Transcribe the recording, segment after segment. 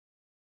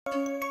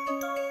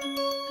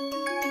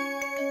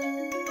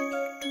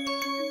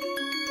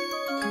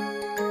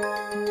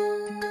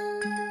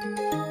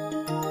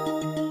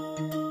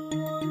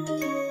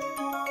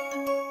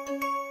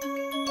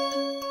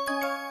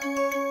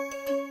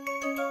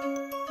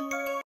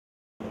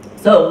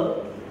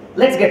So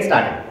let's get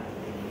started.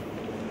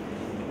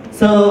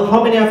 So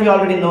how many of you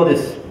already know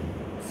this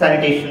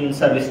sanitation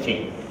service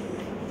chain?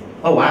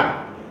 Oh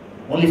wow,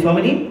 only so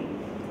many?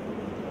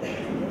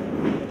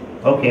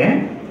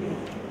 Okay,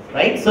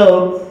 right?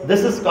 So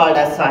this is called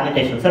as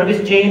sanitation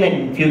service chain, and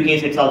in few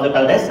cases it's also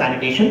called as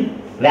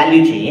sanitation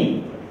value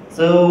chain.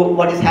 So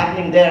what is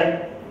happening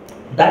there?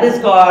 That is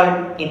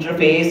called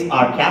interface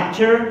or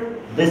capture.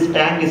 This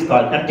tank is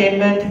called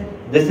containment.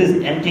 This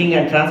is emptying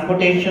and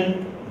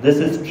transportation. This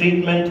is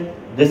treatment.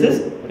 This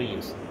is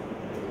reuse.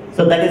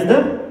 So that is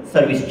the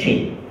service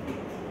chain.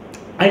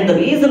 And the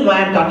reason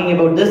why I'm talking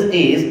about this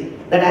is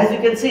that, as you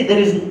can see, there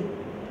is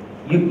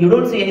you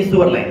don't see any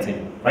sewer lines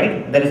in,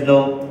 right? There is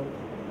no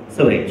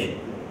sewage.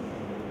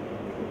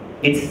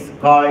 It's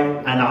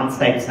called an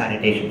on-site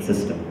sanitation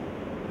system.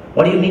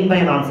 What do you mean by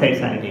an on-site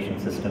sanitation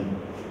system?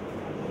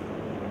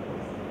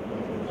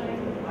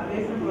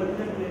 Away from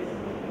original place.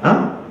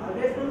 Huh?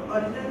 Away from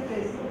original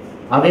place.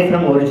 Away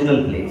from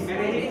original place.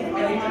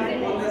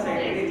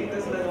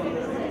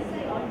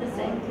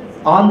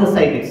 On the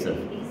site itself,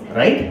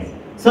 right?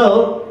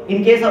 So,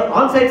 in case of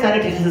on-site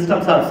sanitation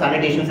systems or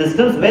sanitation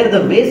systems where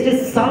the waste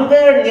is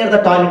somewhere near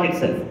the toilet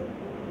itself,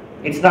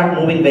 it's not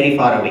moving very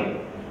far away.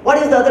 What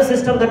is the other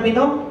system that we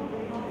know?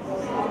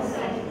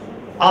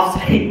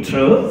 Off-site,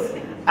 true.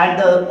 And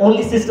the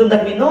only system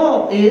that we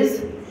know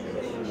is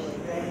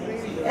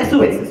a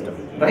sewage system,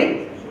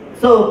 right?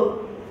 So,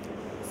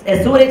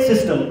 a sewerage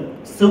system,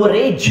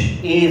 sewerage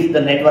is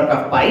the network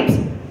of pipes,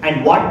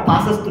 and what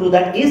passes through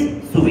that is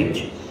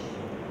sewage.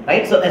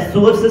 Right, so a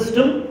sewer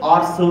system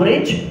or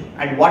sewerage,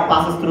 and what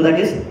passes through that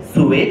is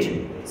sewage.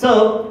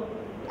 So,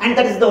 and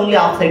that is the only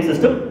off-site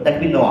system that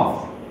we know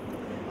of.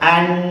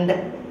 And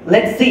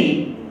let's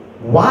see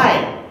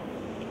why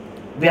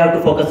we have to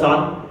focus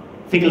on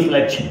fecal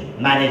sludge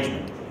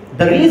management.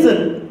 The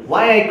reason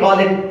why I call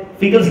it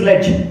fecal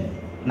sludge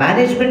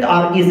management,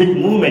 or is it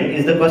movement,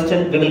 is the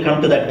question. We will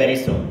come to that very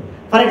soon.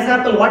 For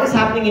example, what is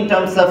happening in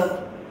terms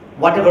of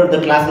whatever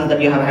the classes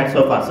that you have had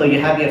so far? So you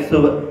have your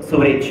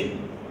sewerage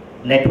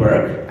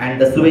network, and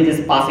the sewage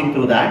is passing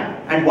through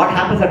that, and what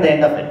happens at the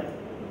end of it?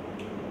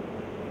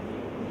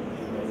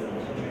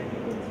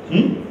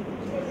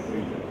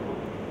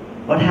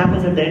 What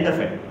happens at the end of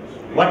it?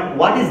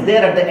 What is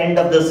there at the end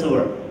of the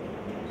sewer?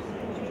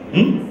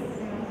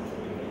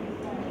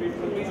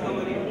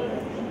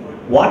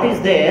 What is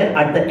there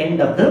at the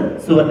end of the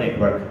sewer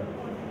network?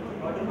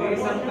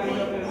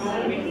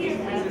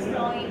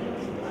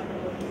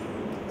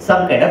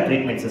 Some kind of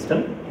treatment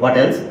system. What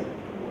else?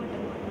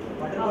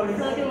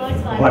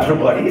 Water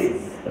bodies,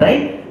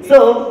 right?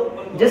 So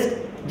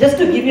just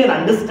to give you an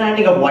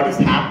understanding of what is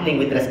happening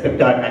with respect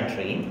to our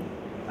country,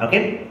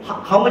 okay,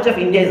 how much of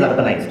India is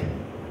urbanized?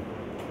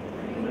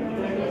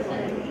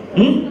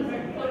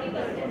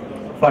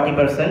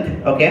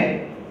 40%,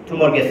 okay. Two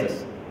more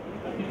guesses.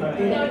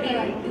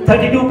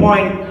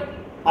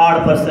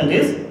 32%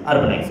 is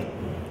urbanized.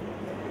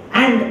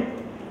 And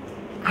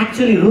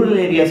actually rural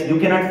areas, you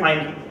cannot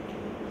find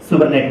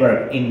sewer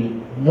network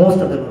in most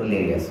of the rural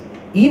areas.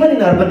 Even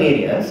in urban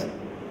areas,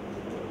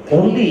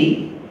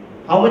 only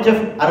how much of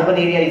urban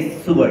area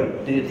is sewer,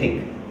 do you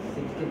think?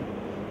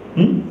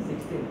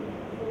 16.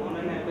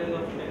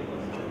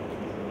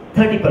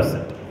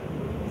 30%.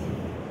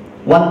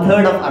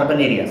 1/3 of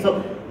urban area.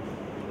 So,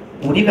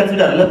 would you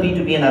consider LP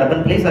to be an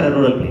urban place or a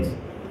rural place?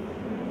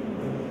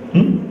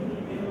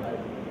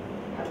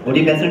 Would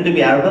you consider it to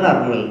be urban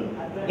or rural?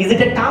 Is it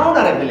a town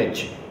or a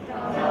village?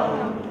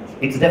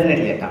 It's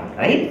definitely a town,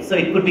 right? So,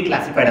 it could be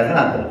classified as an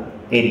urban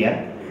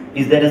area.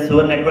 Is there a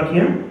sewer network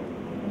here?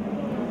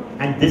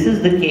 And this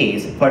is the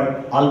case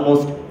for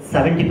almost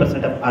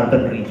 70% of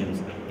urban regions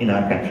in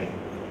our country.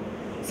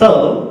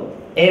 So,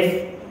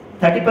 if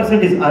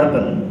 30% is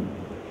urban,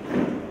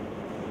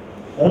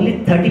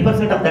 only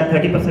 30% of that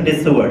 30%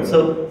 is sewer.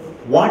 So,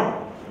 what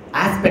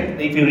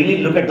aspect, if you really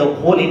look at the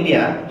whole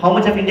India, how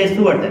much of India is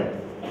sewer then?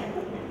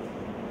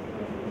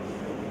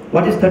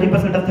 What is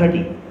 30% of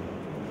 30?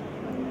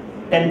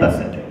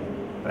 10%,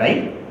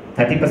 right?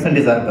 30%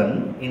 is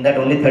urban, in that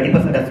only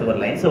 30% has sewer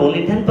lines, so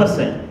only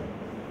 10%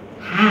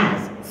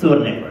 has sewer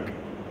network,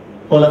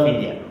 whole of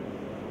India,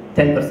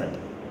 10%.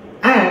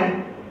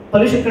 And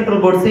Pollution Control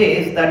Board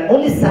says that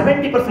only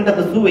 70% of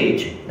the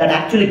sewage that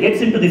actually gets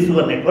into the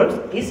sewer networks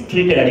is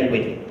treated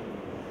adequately.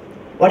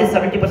 What is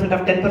 70%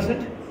 of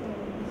 10%?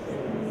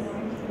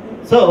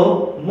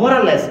 So, more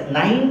or less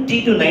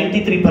 90 to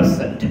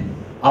 93%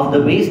 of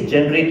the waste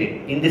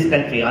generated in this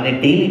country on a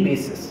daily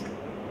basis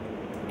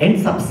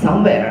ends up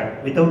somewhere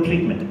without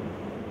treatment.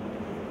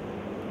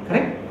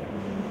 Correct?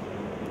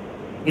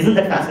 Isn't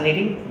that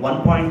fascinating?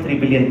 1.3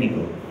 billion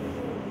people.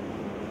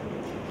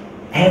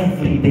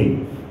 Every day,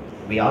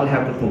 we all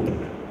have to poop.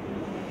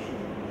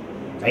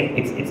 Right?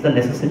 It's the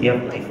necessity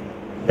of life.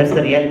 That's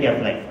the reality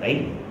of life,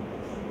 right?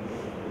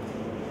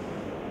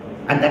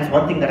 And that's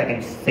one thing that I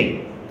can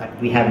say that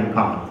we have in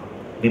common.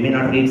 We may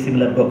not read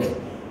similar books,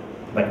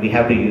 but we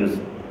have to use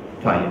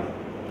toilet.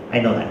 I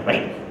know that,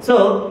 right?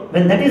 So,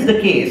 when that is the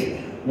case,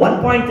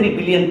 1.3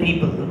 billion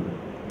people,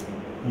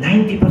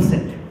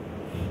 90%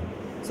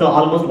 So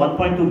almost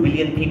 1.2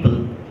 billion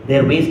people,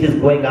 their waste is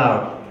going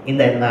out in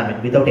the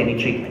environment without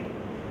any treatment.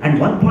 And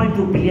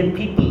 1.2 billion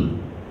people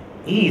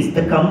is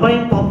the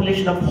combined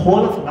population of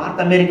whole of North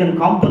American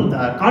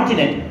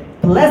continent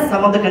plus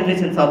some of the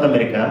countries in South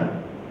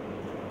America,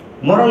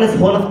 more or less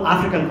whole of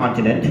African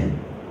continent,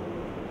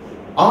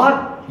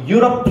 or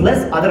Europe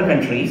plus other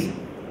countries.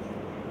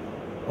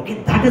 Okay,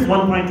 that is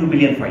 1.2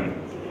 billion for you.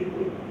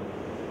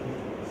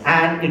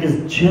 And it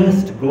is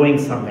just going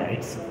somewhere.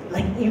 It's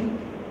like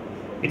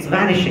it's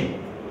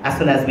vanishing as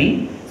soon as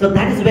we. So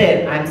that is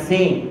where I'm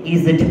saying,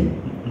 is it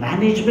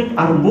management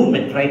or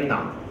movement right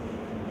now?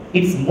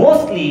 It's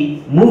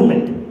mostly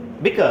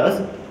movement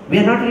because we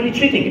are not really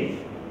treating it.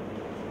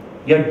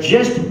 You're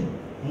just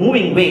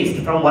moving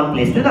waste from one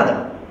place to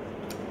another.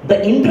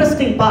 The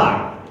interesting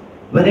part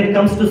when it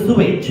comes to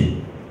sewage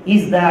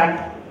is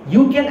that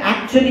you can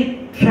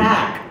actually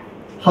track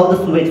how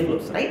the sewage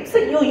flows, right? So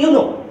you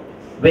know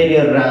where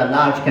your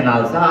large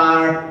canals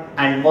are,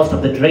 and most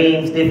of the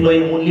drains, they flow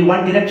in only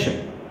one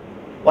direction.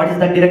 What is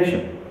that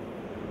direction?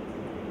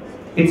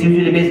 It's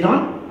usually based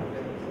on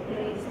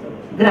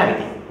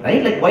gravity,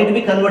 right? Like, why do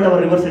we convert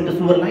our rivers into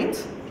sewer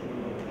lines?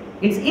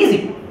 It's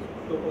easy.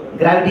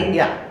 Gravity,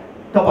 yeah,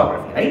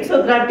 topography, right?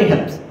 So gravity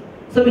helps.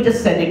 So we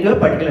just send it to a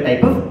particular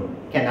type of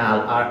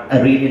canal or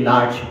a really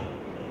large,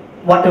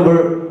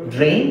 whatever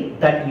drain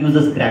that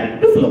uses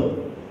gravity to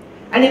flow.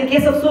 And in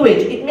case of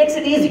sewage, it makes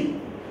it easy.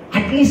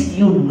 At least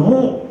you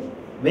know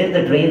where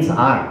the drains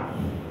are.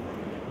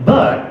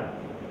 But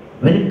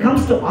when it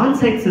comes to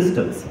on-site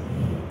systems,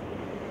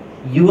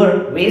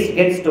 your waste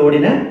gets stored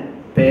in a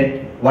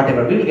pit,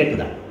 whatever, we will get to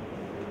that.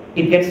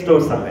 It gets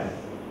stored somewhere.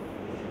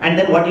 And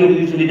then what do you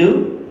usually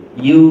do?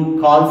 You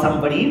call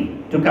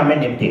somebody to come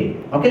and empty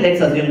it. Okay,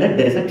 let's assume that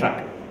there is a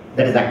truck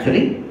that is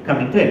actually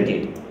coming to empty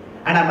it.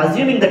 And I'm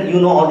assuming that you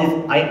know all these,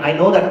 I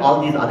know that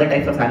all these other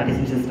types of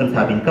sanitation systems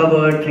have been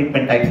covered,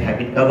 treatment types have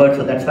been covered,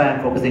 so that's why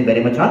I'm focusing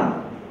very much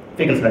on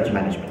fecal sludge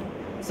management.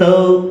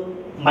 So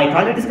my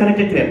toilet is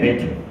connected to a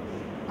pit,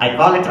 I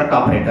call a truck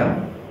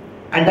operator,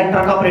 and that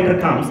truck operator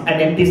comes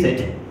and empties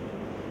it.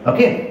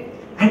 Okay,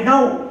 and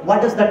now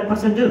what does that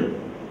person do?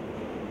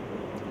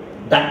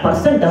 That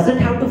person doesn't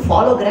have to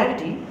follow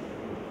gravity,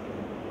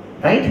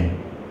 right?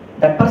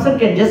 That person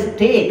can just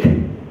take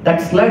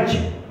that sludge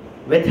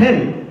with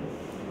him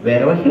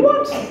wherever he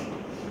wants.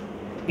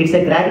 It's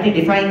a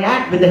gravity-defying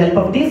act with the help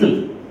of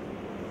diesel,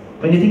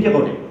 when you think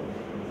about it.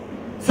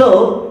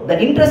 So,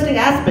 the interesting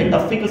aspect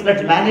of fecal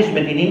sludge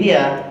management in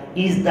India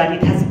is that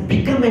it has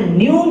become a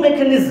new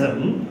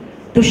mechanism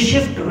to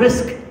shift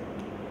risk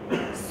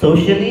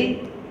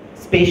socially,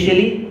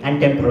 spatially, and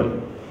temporally.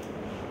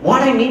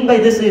 What I mean by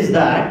this is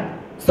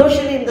that,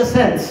 socially in the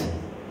sense,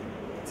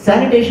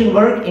 sanitation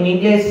work in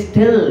India is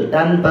still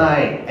done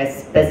by a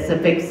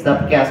specific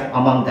subcaste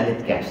among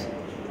Dalit castes.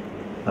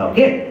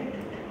 Okay,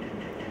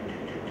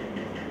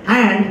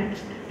 and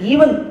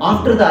even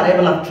after the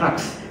arrival of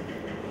trucks,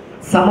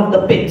 some of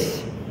the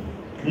pits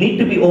need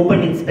to be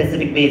opened in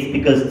specific ways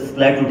because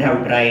sludge would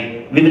have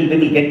dried. We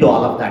will get to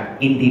all of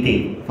that in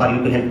detail for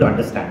you to help to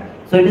understand.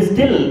 So it is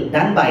still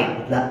done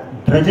by, the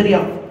drudgery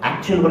of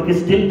actual work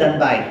is still done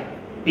by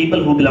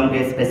people who belong to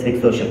a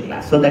specific social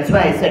class. So that's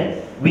why I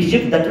said we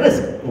shift that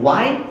risk.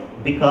 Why?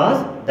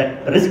 Because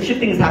that risk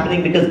shifting is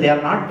happening because they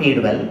are not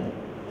paid well.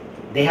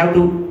 They have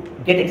to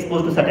get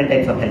exposed to certain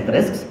types of health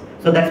risks.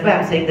 So that's why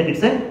I'm saying that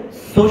it's a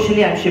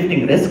socially I'm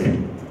shifting risk,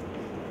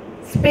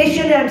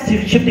 spatially I'm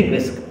shifting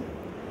risk.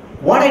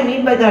 What I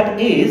mean by that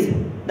is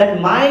that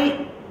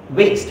my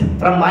waste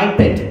from my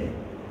pit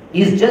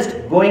is just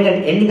going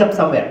and ending up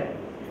somewhere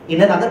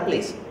in another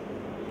place.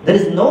 There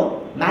is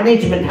no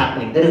management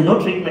happening, there is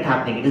no treatment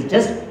happening, it is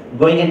just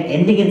going and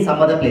ending in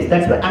some other place.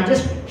 That's why I'm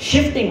just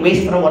shifting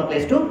waste from one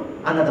place to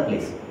another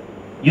place,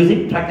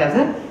 using truck as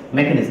a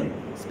mechanism,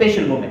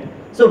 spatial movement.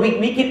 So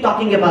we keep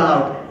talking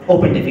about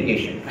open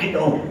defecation, right?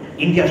 Oh,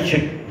 India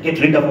should get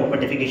rid of open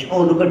defecation.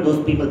 Oh, look at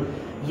those people.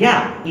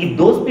 Yeah, if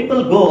those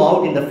people go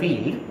out in the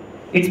field,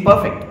 it's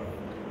perfect.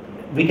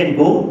 We can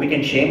go, we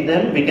can shame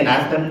them, we can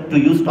ask them to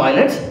use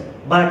toilets,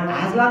 but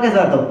as long as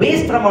the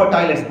waste from our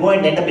toilets go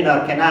and end up in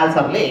our canals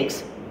or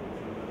lakes,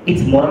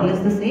 it's more or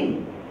less the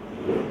same.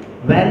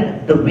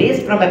 When the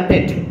waste from a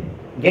pit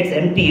gets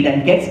emptied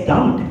and gets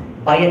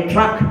dumped by a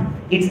truck,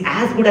 it's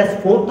as good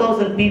as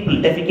 4,000 people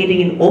defecating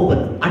in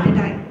open at a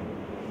time.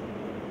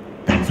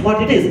 That's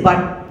what it is,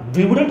 but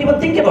we wouldn't even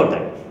think about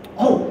that.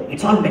 Oh,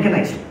 it's all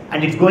mechanized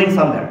and it's going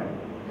somewhere.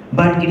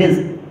 But it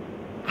is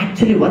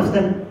actually worse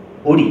than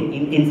OD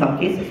in some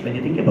cases when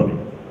you think about it.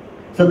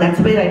 So that's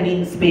where I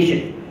mean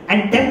spatial.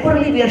 And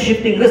temporarily we are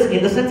shifting risk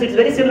in the sense it's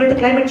very similar to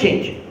climate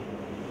change.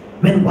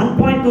 When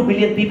 1.2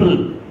 billion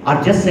people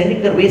are just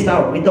sending their waste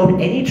out without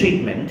any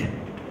treatment,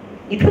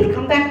 it will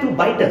come back to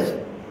bite us.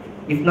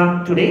 If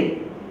not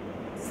today,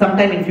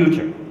 sometime in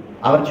future.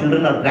 Our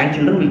children or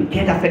grandchildren will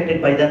get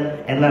affected by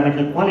the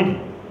environmental quality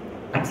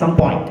at some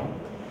point.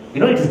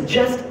 You know, it's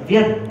just, we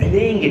are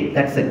delaying it,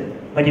 that's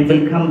it. But it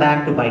will come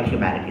back to bite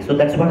humanity. So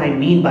that's what I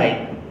mean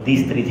by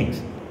these three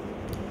things.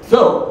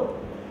 So,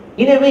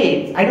 in a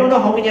way, I don't know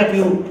how many of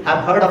you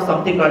have heard of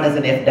something called as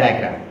an F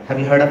diagram. Have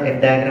you heard of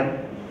F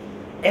diagram?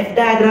 F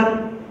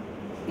diagram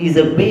is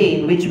a way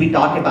in which we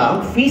talk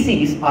about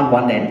feces on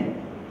one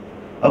end,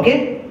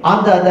 okay?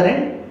 On the other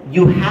end,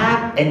 you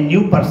have a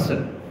new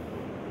person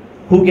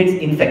who gets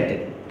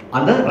infected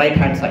on the right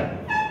hand side.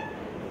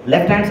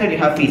 Left hand side you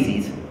have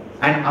feces,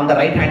 and on the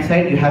right hand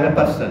side you have a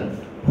person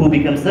who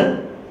becomes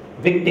a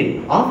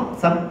victim of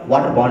some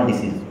waterborne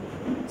disease.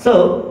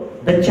 So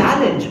the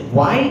challenge,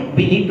 why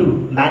we need to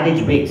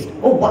manage waste.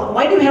 Oh,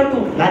 why do we have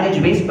to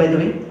manage waste, by the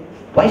way?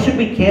 Why should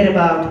we care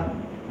about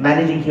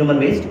managing human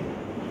waste?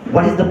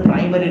 What is the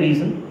primary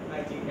reason?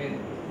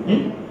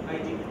 Hygiene.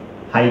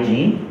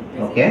 Hygiene,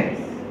 okay.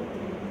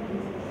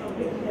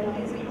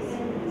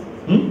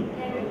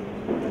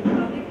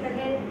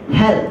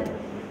 Health.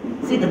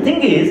 See, the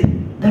thing is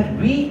that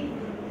we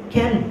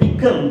can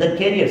become the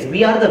carriers.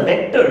 We are the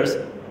vectors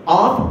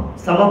of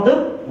some of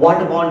the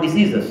waterborne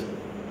diseases.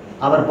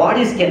 Our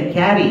bodies can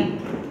carry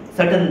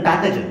certain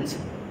pathogens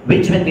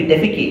which, when we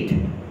defecate,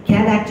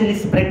 can actually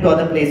spread to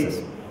other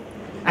places.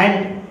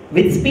 And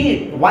with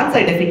speed, once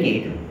I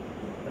defecate,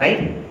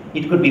 right,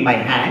 it could be my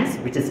hands,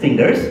 which is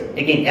fingers.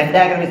 Again, F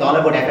diagram is all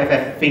about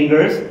FFF,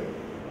 fingers.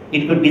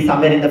 It could be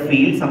somewhere in the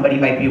field, somebody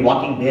might be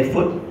walking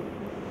barefoot.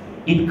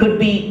 It could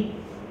be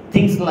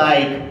things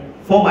like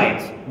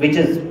fomites, which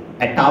is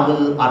a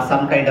towel or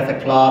some kind of a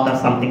cloth or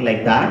something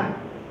like that,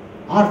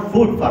 or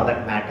food for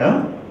that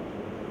matter.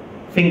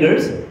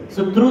 Fingers.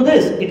 So through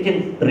this, it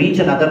can reach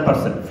another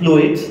person.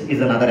 Fluids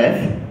is another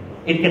F.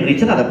 It can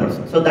reach another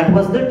person. So that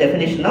was the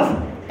definition of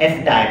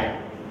F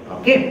diagram.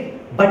 Okay.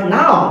 But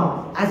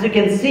now, as you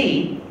can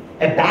see,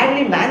 a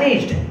badly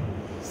managed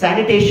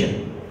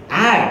sanitation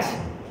adds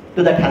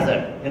to that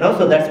hazard.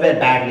 So that's where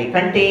badly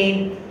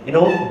contained,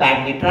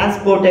 badly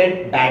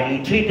transported,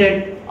 badly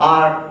treated,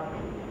 or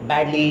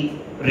badly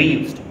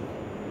reused.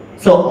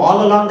 So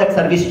all along that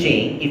service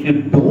chain, if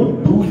you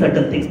don't do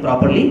certain things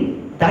properly,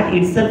 that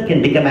itself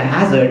can become a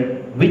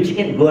hazard which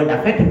can go and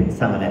affect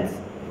someone else.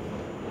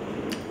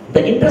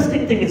 The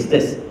interesting thing is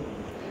this,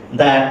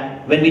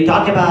 that when we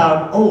talk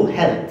about,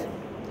 health,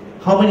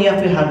 how many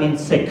of you have been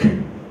sick?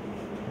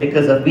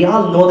 Because we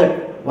all know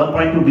that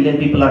 1.2 billion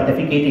people are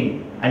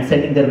defecating and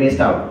sending their waste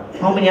out.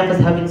 How many of us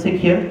have been sick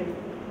here?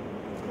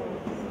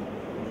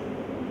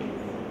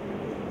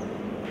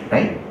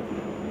 Right?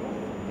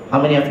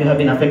 How many of you have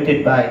been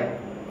affected by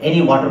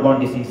any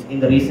waterborne disease in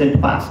the recent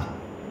past?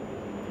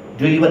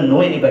 Do you even know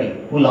anybody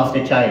who lost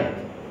a child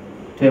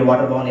to a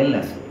waterborne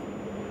illness?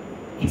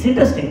 It's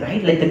interesting,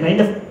 right? Like the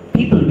kind of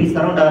people we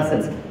surround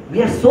ourselves.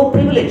 We are so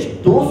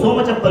privileged. Though so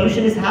much of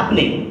pollution is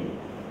happening,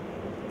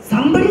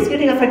 somebody is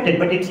getting affected,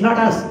 but it's not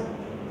us.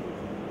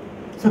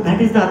 So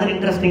that is the other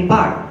interesting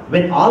part.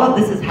 When all of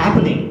this is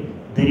happening,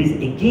 there is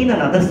again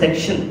another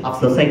section of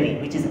society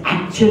which is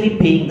actually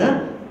paying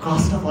the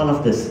cost of all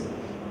of this.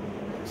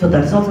 So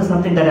that's also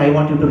something that I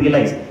want you to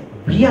realize.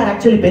 We are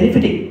actually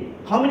benefiting.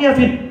 How many of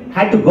you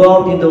had to go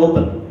out in the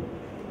open?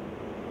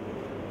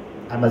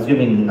 I'm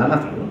assuming none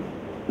of you,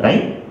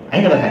 right?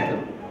 I never had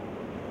to.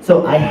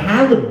 So I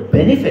have the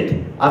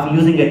benefit of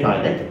using a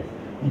toilet,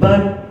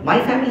 but my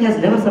family has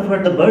never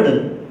suffered the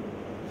burden.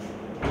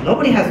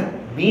 Nobody has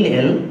been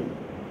ill,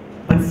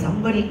 but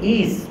somebody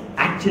is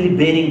actually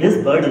bearing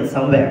this burden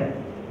somewhere.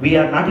 We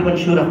are not even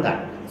sure of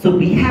that. So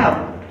we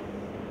have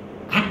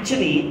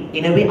actually,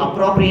 in a way,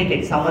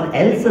 appropriated someone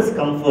else's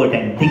comfort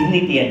and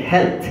dignity and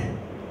health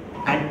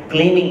and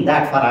claiming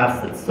that for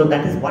ourselves. So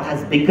that is what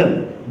has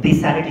become,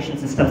 these sanitation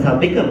systems have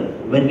become,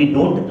 when we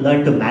don't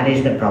learn to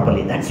manage them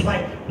properly. That's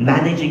why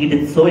managing it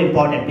is so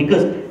important,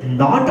 because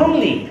not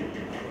only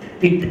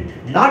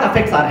it not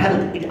affects our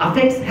health, it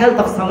affects health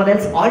of someone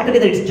else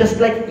altogether. It's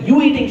just like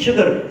you eating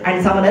sugar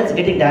and someone else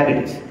getting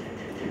diabetes.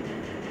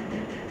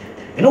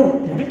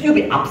 Wouldn't you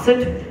be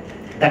upset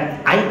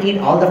that I eat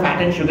all the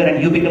fat and sugar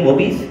and you become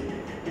obese?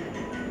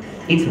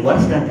 It's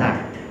worse than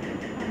that,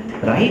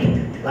 right?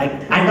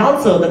 And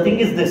also the thing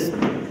is this,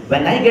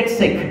 when I get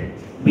sick,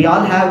 we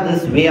all have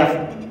this way of,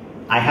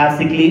 I have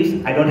sick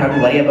leaves, I don't have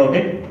to worry about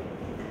it,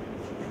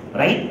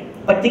 right?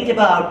 But think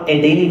about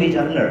a daily wage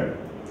earner.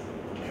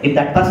 If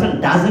that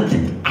person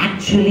doesn't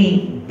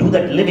actually do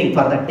that living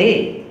for that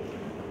day,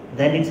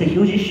 then it's a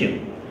huge issue,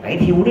 right?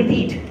 He wouldn't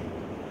eat.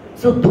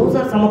 So those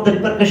are some of the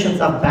repercussions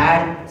of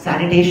bad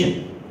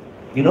sanitation.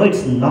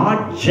 It's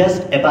not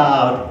just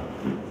about,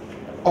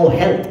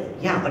 health.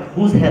 Yeah, but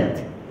whose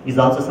health is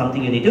also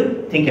something you need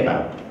to think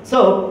about.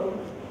 So,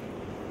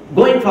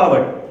 going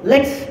forward,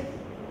 let's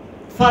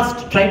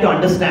first try to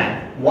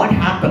understand what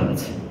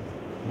happens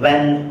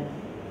when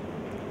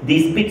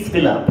these pits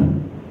fill up.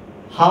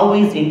 How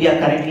is India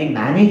currently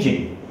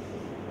managing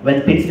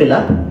when pits fill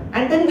up?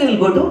 And then we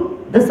will go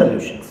to the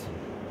solutions.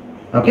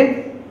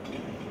 Okay?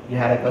 You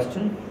had a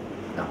question?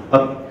 No.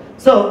 Okay.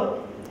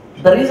 So,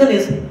 the reason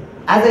is,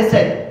 as I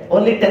said,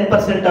 only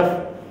 10%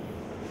 of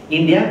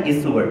India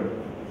is sewer,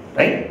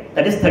 right?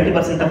 That is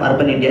 30% of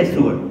urban India is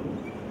sewer.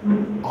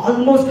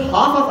 Almost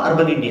half of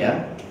urban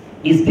India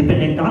is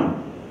dependent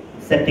on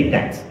septic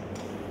tanks.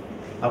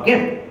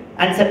 Okay?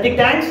 And septic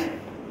tanks,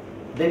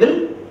 They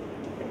will,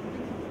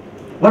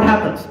 what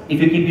happens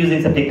if you keep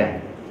using septic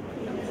tank?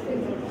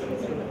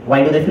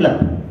 Why do they fill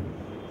up?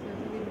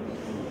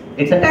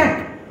 It's a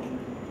tank.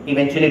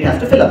 Eventually it has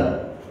to fill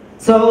up.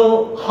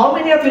 So how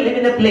many of you live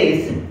in a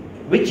place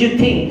which you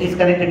think is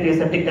connected to a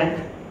septic tank?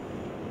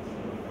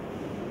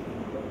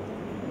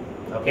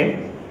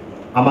 Okay.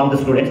 Among the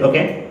students,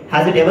 okay.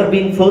 Has it ever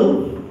been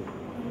full?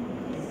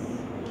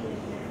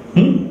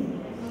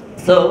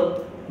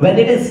 So when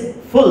it is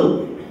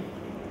full,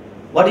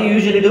 what do you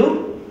usually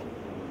do?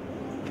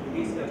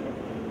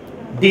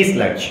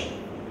 Desludge.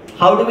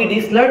 How do we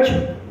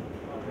desludge?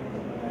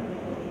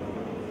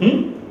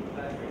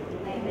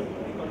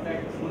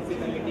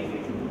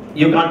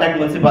 You contact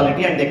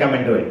municipality and they come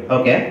and do it.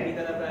 Okay.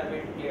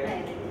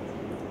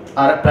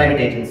 Or private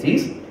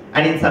agencies,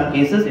 and in some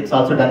cases it's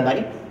also done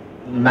by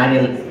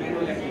manual.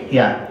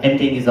 Yeah,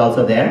 emptying is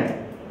also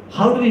there.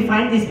 How do we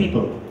find these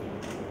people?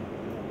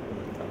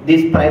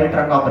 These private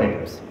truck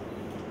operators.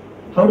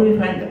 How do we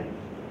find them?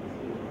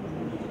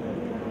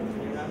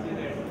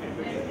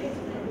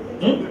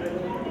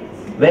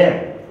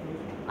 Where?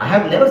 I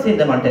have never seen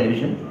them on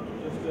television.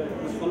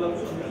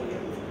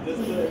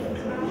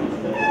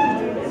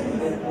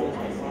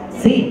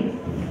 See,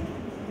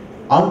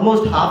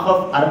 almost half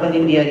of urban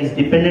India is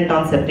dependent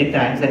on septic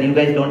tanks, and you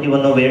guys don't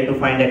even know where to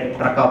find a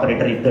truck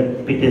operator if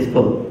the pit is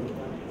full.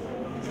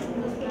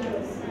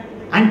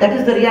 And that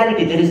is the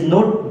reality. There is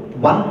no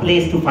one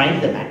place to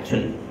find them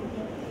actually.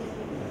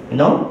 You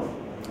know?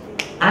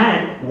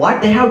 And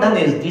what they have done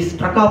is, these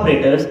truck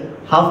operators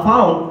have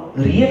found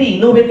really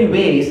innovative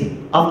ways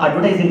of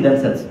advertising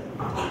themselves.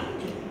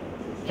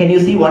 Can you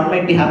see what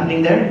might be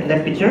happening there in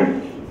that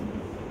picture?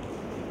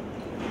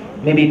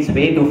 Maybe it's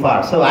way too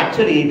far. So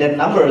actually their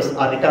numbers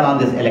are written on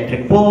this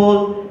electric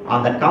pole,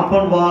 on that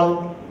compound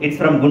wall. It's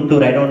from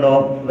Guntur. I don't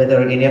know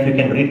whether any of you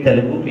can read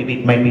Telugu. Maybe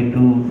it might be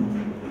too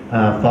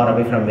far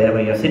away from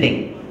wherever you're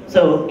sitting.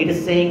 So it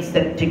is saying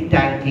septic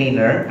tank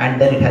cleaner, and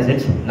then it has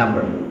its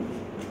number.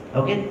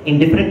 Okay? In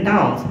different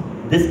towns,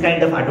 this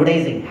kind of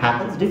advertising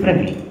happens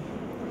differently.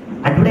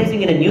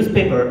 Advertising in a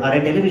newspaper or a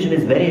television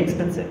is very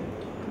expensive.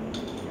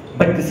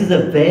 But this is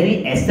a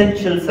very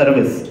essential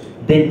service.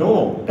 They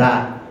know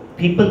that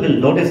people will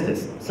notice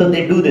this, so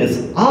they do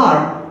this. Or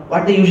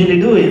what they usually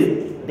do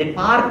is, they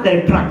park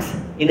their trucks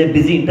in a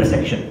busy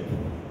intersection.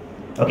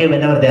 Okay,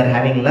 whenever they are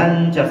having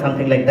lunch or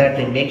something like that,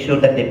 they make sure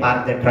that they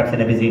park their trucks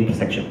in a busy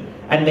intersection.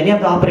 And many of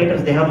the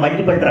operators, they have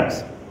multiple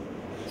trucks.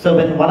 So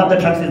when one of the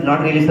trucks is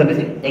not really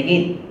servicing,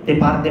 again, they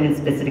park them in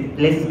specific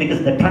places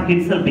because the truck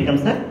itself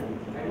becomes an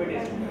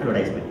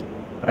advertisement,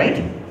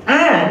 right?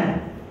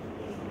 And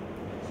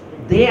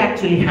they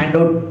actually hand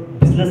out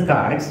business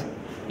cards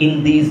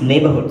in these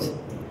neighborhoods.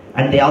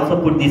 And they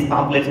also put these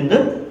pamphlets in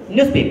the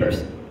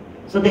newspapers.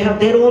 So they have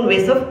their own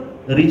ways of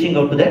reaching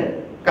out to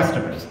their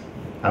customers,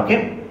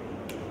 okay?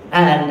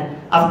 And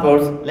of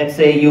course, let's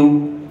say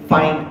you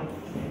find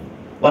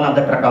one of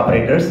the truck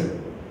operators,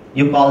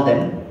 you call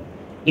them.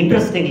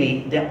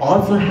 Interestingly, they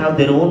also have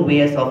their own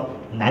ways of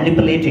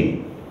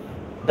manipulating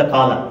the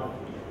caller.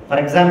 For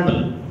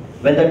example,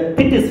 when the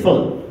pit is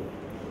full,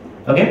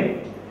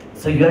 okay,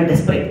 so you are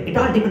desperate. It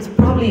all depends,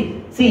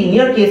 probably, see, in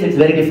your case it's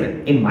very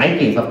different. In my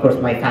case, of course,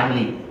 my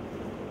family,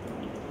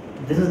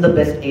 this is the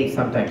best age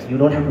sometimes. You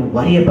don't have to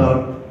worry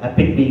about a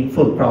pit being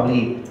full.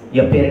 Probably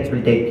your parents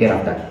will take care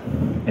of that.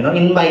 You know,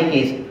 in my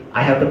case,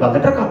 I have to call the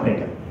truck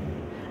operator.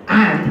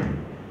 And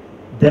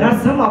there are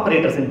some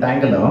operators in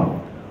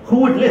Bangalore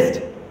who would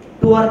list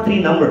 2 or 3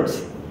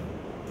 numbers.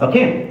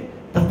 Okay?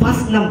 The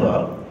first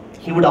number,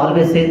 he would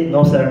always say,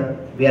 no sir,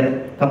 we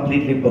are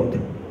completely booked.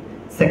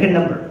 Second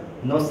number,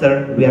 no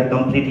sir, we are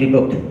completely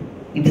booked.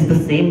 It is the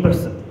same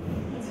person.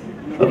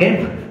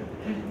 Okay?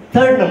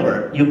 Third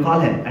number, you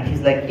call him and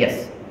he's like,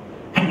 yes.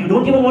 And you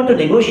don't even want to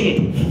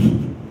negotiate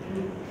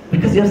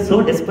because you're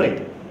so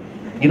desperate.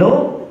 You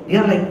know,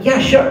 you're like, yeah,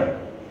 sure.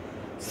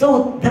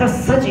 So there are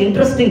such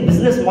interesting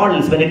business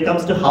models when it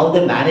comes to how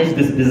they manage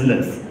this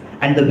business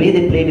and the way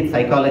they play with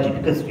psychology,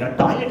 because your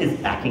toilet is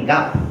backing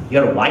up,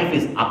 your wife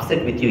is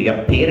upset with you,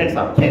 your parents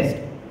are pissed.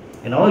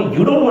 You know,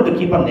 you don't want to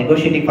keep on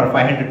negotiating for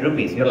 500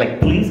 rupees. You're like,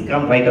 please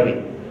come right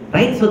away.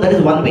 Right? So that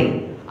is one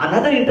way.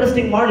 Another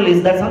interesting model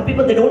is that some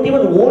people, they don't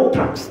even own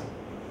trucks.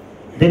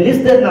 They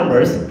list their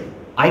numbers,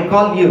 I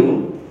call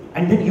you,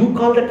 and then you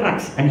call the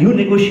trucks and you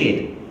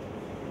negotiate.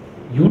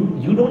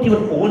 You don't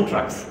even own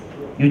trucks.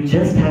 You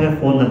just have a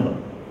phone number.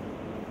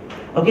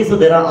 Okay, so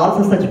there are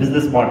also such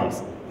business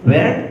models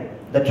where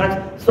the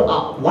trucks,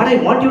 so what I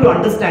want you to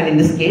understand in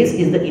this case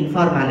is the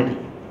informality.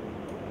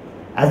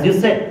 As you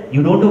said,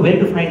 you don't know where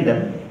to find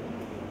them.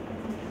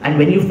 And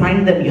when you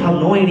find them, you have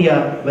no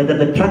idea whether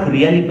the truck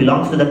really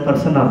belongs to that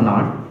person or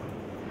not.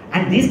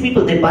 And these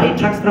people, they buy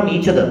trucks from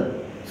each other.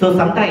 So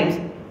sometimes,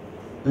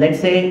 let's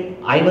say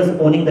I was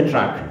owning the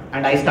truck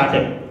and I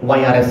started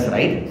YRS,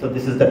 right? So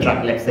this is the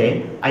truck, let's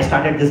say. I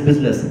started this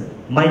business.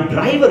 My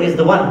driver is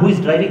the one who is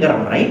driving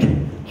around, right?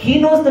 He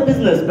knows the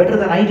business better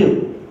than I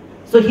do.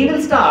 So he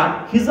will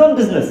start his own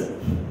business.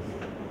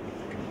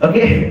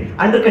 Okay,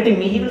 undercutting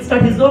me, he will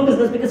start his own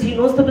business because he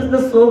knows the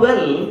business so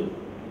well.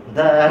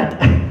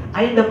 that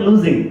I end up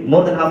losing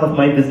more than half of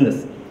my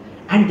business.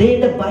 And they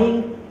end up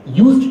buying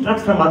used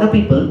trucks from other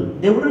people.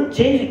 They wouldn't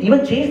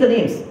even change the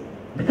names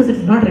because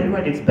it's not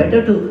required. It's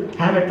better to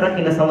have a truck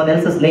in someone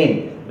else's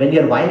name when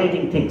you're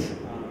violating things,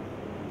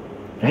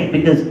 right?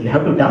 Because you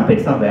have to dump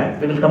it somewhere.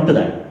 We will come to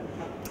that.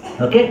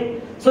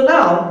 Okay? So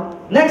now,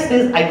 next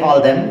is I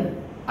call them.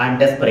 I'm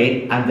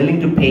desperate. I'm willing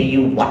to pay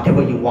you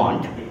whatever you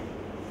want.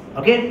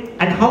 Okay?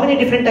 And how many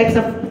different types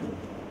of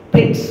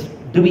pits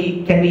can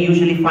we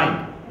usually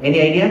find?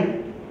 Any idea?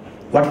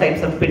 What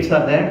types of pits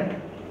are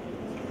there?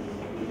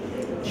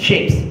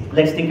 Shapes.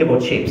 Let's think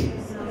about shapes.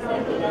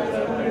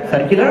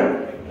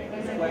 Circular?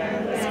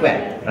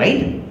 Square,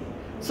 right?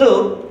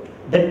 So,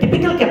 the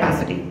typical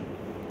capacity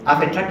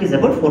of a truck is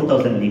about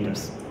 4,000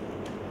 liters.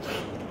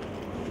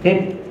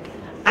 Okay?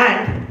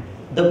 And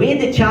the way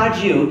they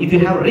charge you, if you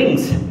have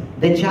rings,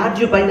 they charge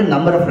you by the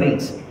number of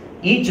rings.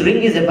 Each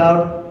ring is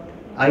about,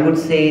 I would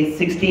say,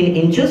 16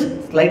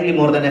 inches, slightly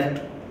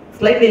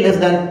less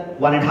than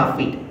 1.5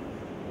 feet.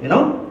 You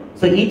know?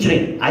 So each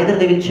ring, either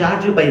they will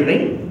charge you by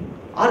ring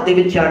or they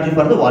will charge you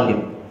for the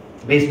volume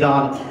based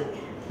on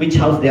which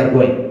house they are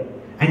going.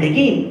 And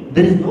again,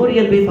 there is no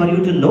real way for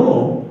you to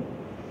know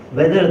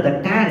whether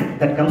the tank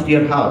that comes to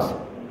your house,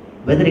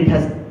 whether it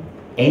has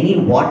any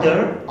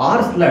water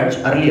or sludge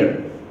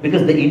earlier,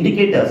 because the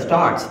indicator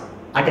starts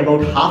at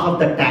about half of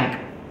the tank.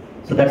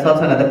 So that's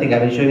also another thing. I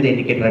will show you the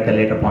indicator at a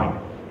later point.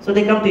 So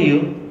they come to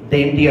you,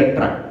 they empty your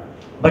truck.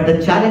 But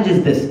the challenge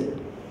is this: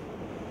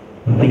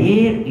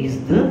 where is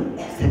the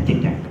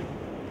septic tank?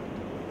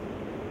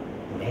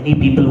 Many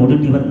people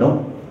wouldn't even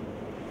know.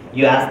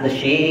 You ask the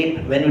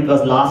shape, when it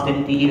was last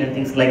emptied and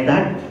things like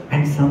that,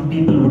 and some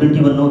people wouldn't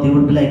even know. They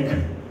would be like,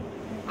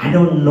 I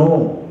don't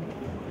know,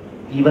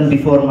 even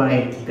before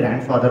my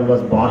grandfather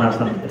was born or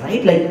something,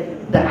 right?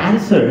 Like, the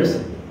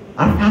answers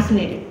are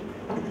fascinating.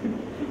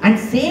 And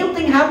same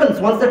thing happens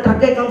once the truck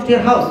guy comes to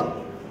your house.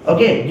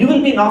 Okay, you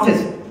will be in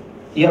office,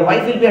 your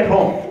wife will be at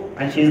home,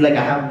 and she's like,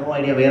 I have no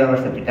idea where our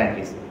septic tank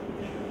is.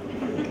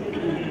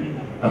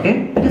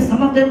 Okay, because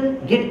some of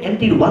them get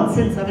emptied once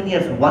in 7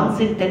 years, once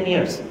in 10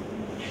 years.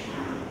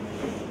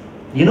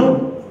 You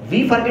know,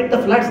 we forget the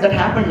floods that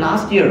happened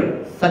last year.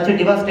 Such a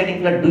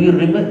devastating flood. Do you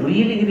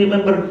really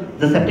remember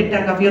the septic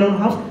tank of your own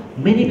house?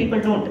 Many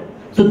people don't.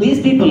 So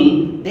these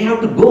people, they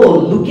have to go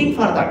looking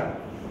for that.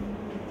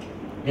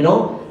 You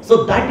know,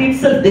 so that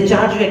itself, they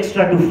charge you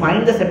extra to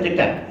find the septic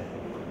tank.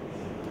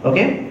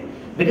 Okay?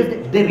 Because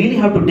they really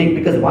have to dig,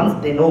 because once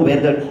they know where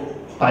the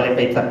toilet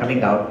pipes are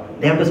coming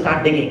out, they have to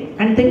start digging,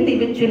 and they will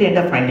eventually end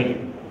up finding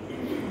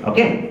it.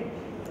 Okay?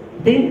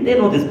 They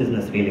know this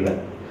business really well.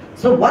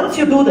 So once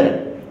you do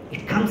that,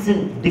 it comes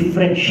in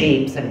different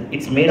shapes and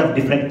it's made of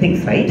different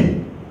things, right?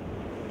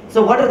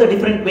 So what are the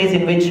different ways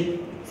in which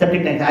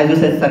septic tanks, as you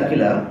said,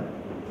 circular?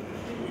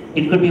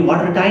 It could be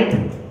watertight,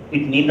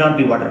 it need not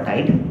be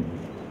watertight.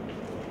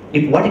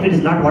 What if it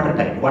is not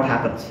watertight? What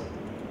happens?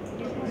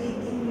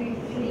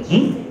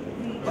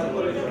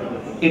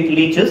 It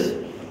leaches.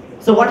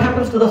 So what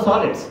happens to the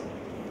solids?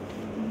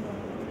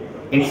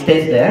 It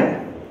stays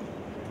there,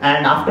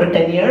 and after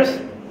 10 years,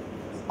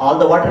 all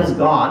the water is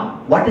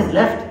gone. What is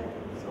left?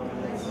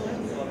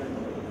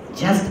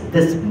 Just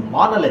this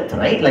monolith,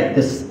 right? Like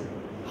this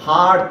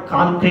hard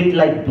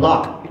concrete-like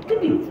block. It can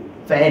be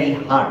very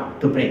hard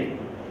to break.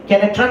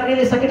 Can a truck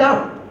really suck it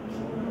out?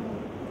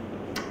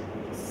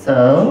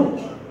 So,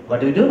 what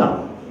do we do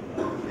now?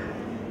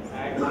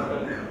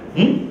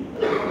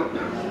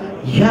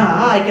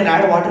 Yeah, I can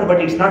add water,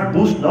 but it's not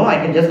boost, no? I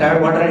can just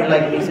add water and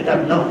like mix it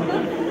up, no?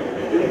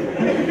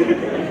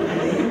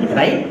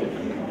 Right?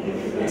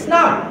 It's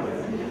not.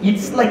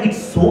 It's like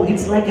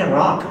a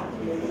rock.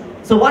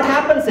 So what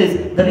happens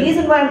is, the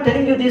reason why I'm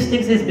telling you these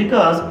things is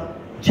because,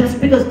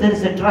 just because there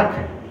is a truck,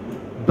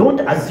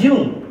 don't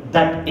assume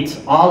that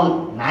it's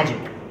all magic.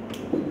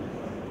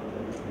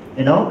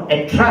 You know,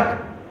 a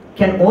truck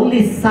can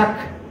only suck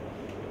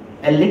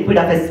a liquid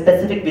of a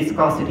specific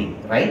viscosity,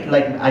 right?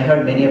 Like I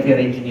heard many of your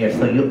engineers,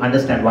 so you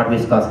understand what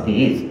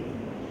viscosity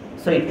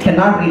is. So it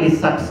cannot really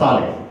suck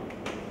solid.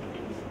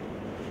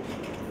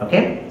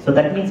 Okay? So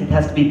that means it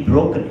has to be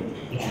broken.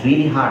 It's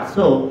really hard.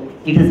 So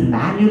it is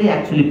manually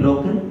actually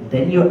broken,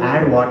 then you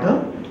add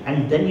water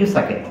and then you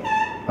suck it.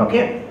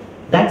 Okay?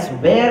 That's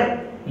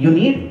where you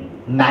need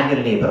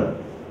manual labor.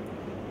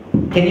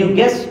 Can you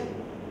guess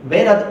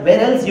where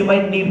else you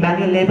might need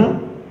manual labor?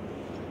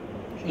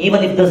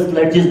 Even if the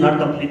sludge is not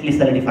completely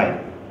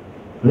solidified,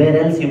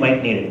 where else you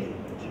might need it?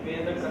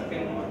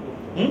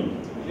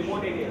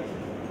 Remote areas.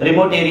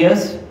 Remote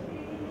areas?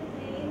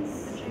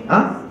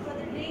 Huh?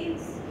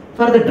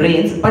 For the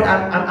drains, but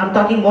I'm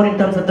talking more in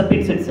terms of the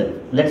pits itself.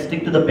 Let's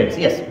stick to the pits.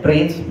 Yes,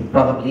 drains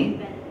probably.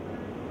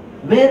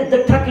 Where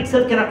the truck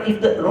itself cannot,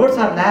 if the roads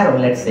are narrow,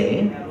 let's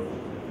say,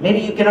 maybe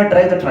you cannot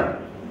drive the truck.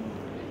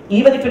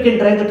 Even if you can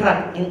drive the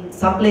truck, in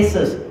some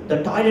places,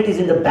 the toilet is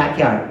in the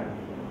backyard.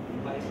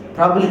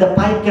 Probably the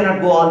pipe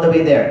cannot go all the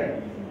way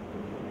there.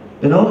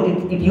 You know,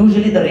 it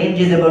usually the range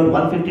is about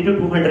 150 to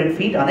 200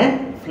 feet on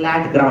a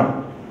flat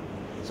ground.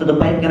 So the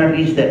pipe cannot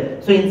reach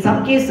there. So in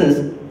some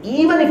cases,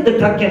 even if the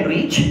truck can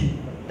reach,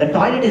 the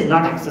toilet is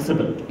not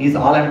accessible, is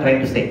all I'm trying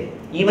to say.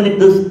 Even if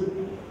this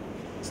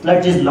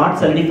sludge is not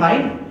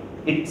solidified,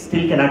 it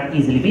still cannot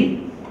easily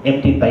be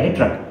emptied by a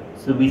truck.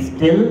 So we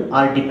still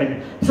are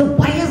dependent. So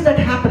why is that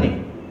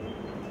happening?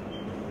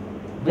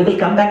 We will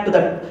come back to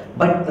that.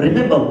 But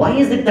remember, why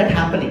is it that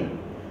happening?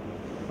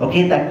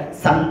 Okay, that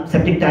some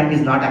septic tank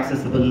is not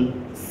accessible,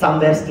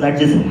 somewhere sludge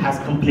has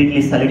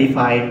completely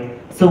solidified.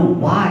 So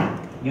why?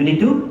 You need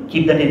to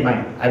keep that in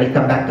mind. I will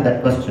come back to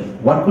that question.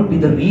 What could be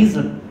the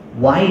reason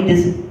why it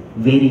is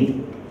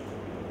varying?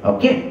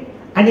 Okay,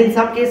 and in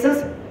some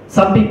cases,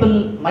 some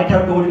people might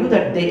have told you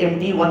that they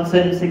empty once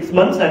in 6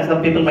 months, and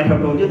some people might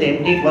have told you they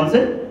empty it once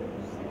in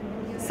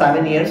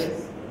 7 years.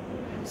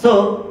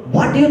 So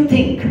what do you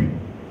think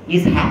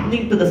is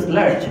happening to the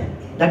sludge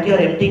that you are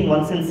emptying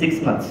once in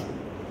 6 months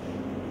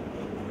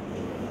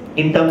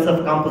in terms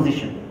of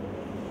composition?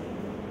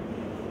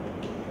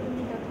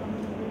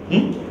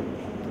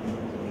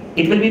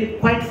 It will be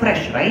quite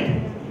fresh,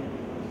 right?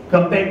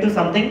 Compared to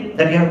something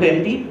that you have to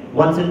empty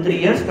once in 3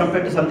 years,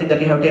 compared to something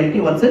that you have to empty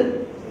once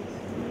in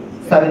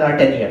 7 or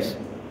 10 years.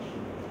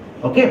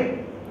 Okay?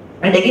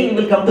 And again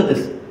we will come to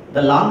this.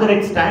 The longer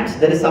it stands,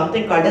 there is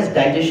something called as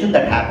digestion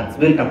that happens.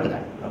 We will come to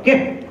that.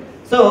 Okay?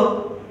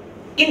 So,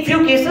 in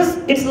few cases,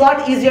 it's a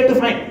lot easier to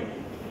find.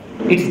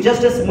 It's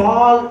just a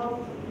small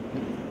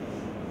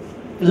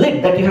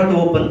lid that you have to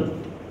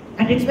open.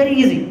 And it's very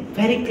easy,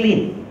 very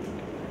clean.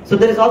 So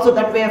there is also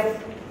that way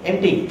of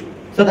emptying.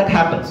 So that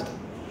happens.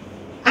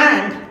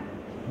 And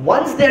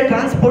once they are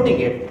transporting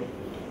it,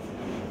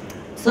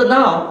 so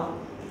now,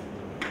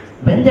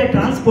 when they are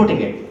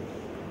transporting it,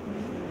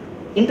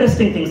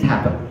 interesting things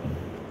happen.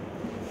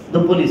 The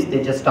police,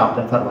 they just stop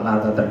them for one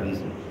or other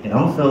reason, you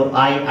know. So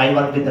I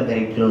work with them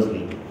very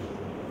closely,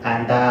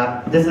 and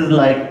this is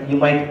like you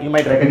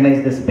might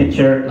recognize this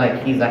picture.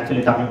 Like he's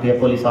actually talking to a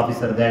police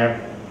officer there,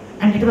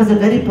 and it was a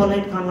very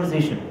polite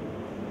conversation.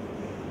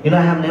 You know,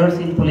 I have never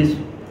seen police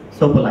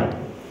so polite.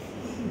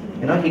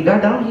 You know, he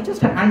got down, he just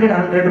handed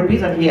 100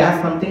 rupees, and he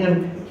asked something,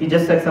 and he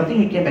just said something.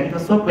 He came back. It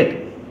was so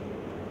quick,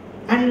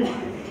 and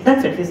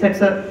that's it. He said,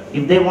 "Sir,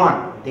 if they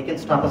want, they can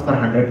stop us for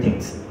 100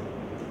 things."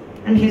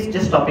 And he's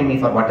just stopping me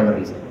for whatever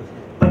reason.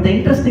 But the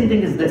interesting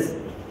thing is this.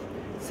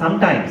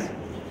 Sometimes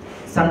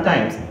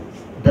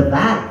the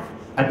valve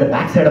at the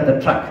back side of the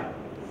truck,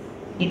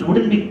 it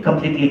wouldn't be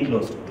completely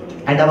closed.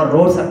 And our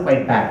roads are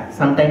quite bad.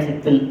 Sometimes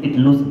it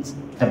loosens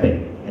a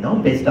bit, you know,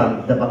 based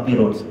on the bumpy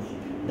roads.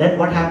 Then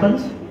what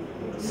happens?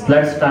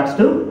 Sludge starts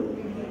to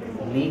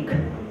leak.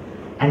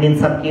 And in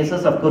some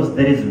cases, of course,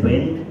 there is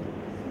wind.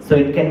 So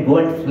it can go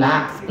and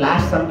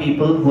splash some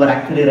people who are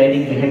actually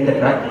riding behind the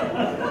truck.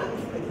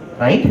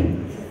 Right?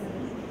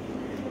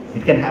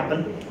 It can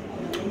happen.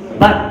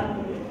 But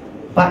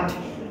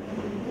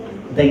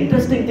the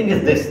interesting thing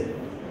is this.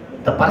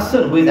 The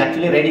person who is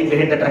actually riding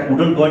behind the truck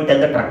wouldn't go and tell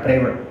the truck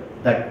driver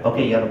that,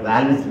 okay, your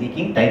valve is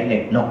leaking, tighten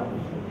it. No.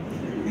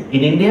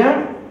 In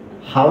India,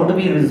 how do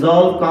we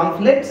resolve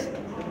conflicts?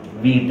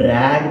 We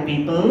drag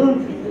people,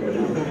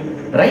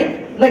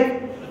 right?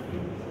 Like,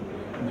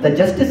 the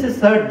justice is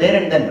served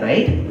there and then,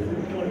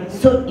 right?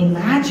 So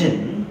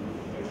imagine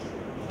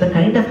the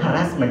kind of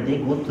harassment they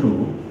go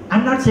through.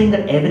 I'm not saying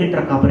that every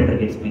truck operator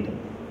gets beaten.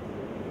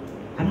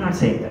 I'm not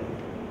saying that.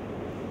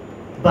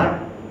 But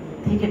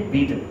they get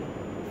beaten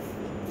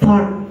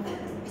for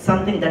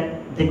something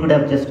that they could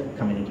have just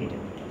communicated.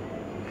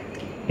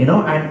 You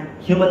know, and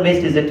human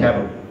waste is a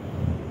taboo.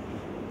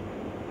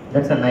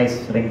 That's a nice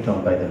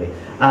ringtone, by the way.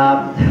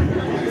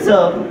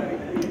 So,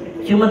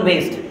 human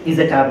waste is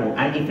a taboo,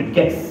 and if it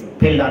gets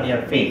spilled on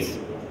your face,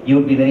 you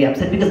would be very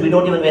upset because we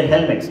don't even wear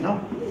helmets, no?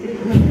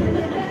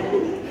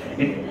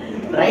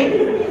 Right?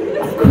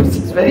 Of course,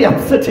 it's very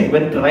upsetting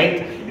when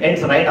it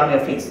ends right on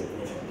your face.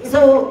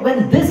 So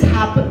when this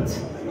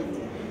happens,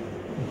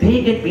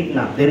 they get beaten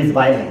up. There is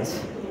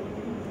violence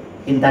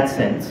in that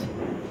sense,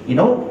 you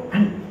know,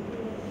 and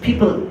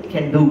people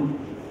can do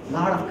a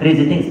lot of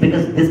crazy things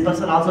because this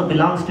person also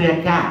belongs to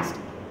a caste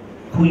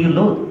who you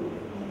loathe,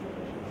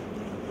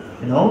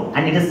 you know,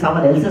 and it is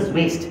someone else's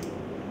waste.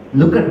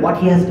 Look at what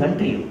he has done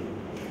to you.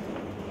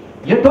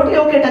 You're totally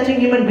okay touching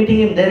him and beating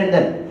him there and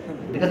then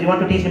because you want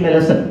to teach him a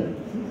lesson.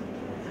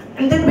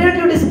 And then where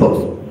do you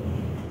dispose?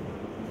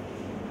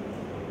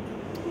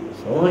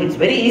 So it's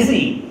very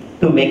easy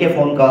to make a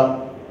phone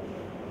call,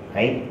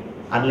 right?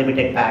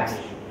 Unlimited packs.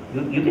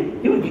 Even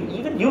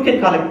you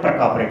can call a truck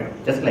operator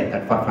just like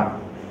that for fun,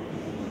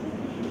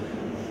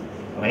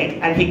 right?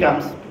 And he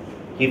comes,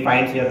 he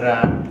finds your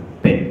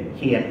pit,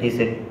 he empties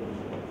it.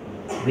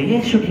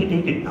 Where should he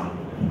take it now?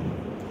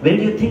 Where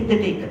do you think they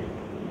take it?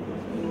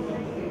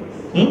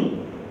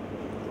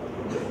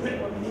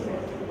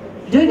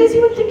 Do you guys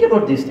even think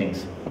about these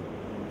things?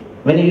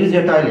 When you use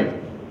your toilet,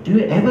 do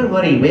you ever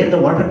worry where the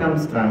water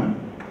comes from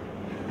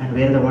and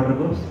where the water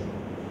goes?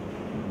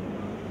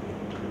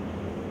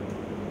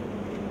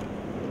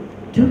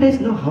 Do you guys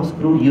know how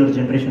screwed your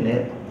generation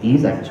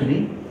is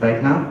actually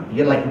right now?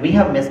 You're like, we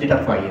have messed it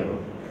up for you,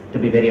 to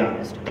be very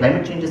honest.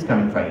 Climate change is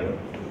coming for you.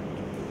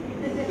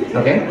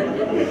 Okay?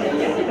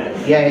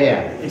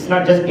 Yeah. It's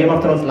not just Game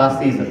of Thrones last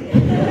season.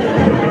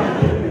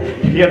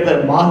 Here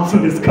the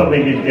monsoon is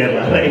coming in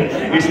Kerala, right?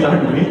 It's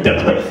not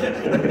winter.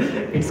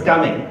 It's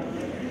coming.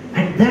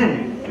 And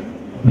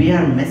then we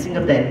are messing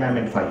up the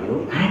environment for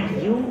you,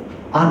 and you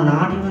are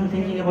not even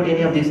thinking about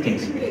any of these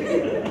things.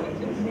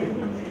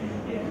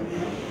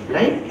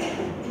 Right?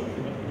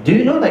 Do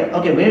you know, like,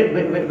 okay,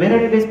 where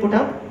are you guys put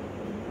up?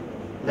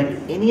 Like,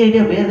 any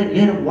idea where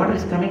the water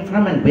is coming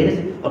from and where is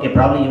it? Okay,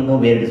 probably you know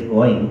where it is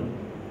going.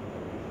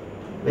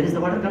 Where is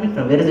the water coming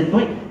from? Where is it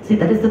going? See,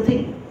 that is the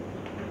thing.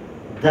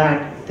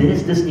 That there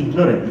is this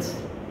ignorance,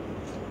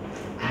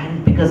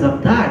 and because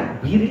of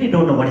that, we really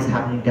don't know what is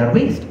happening to our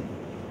waste.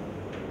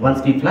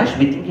 Once we flush,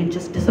 we think it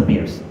just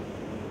disappears.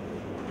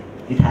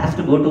 It has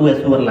to go to a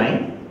sewer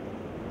line,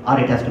 or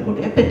it has to go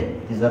to a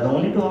pit. These are the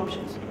only two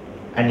options.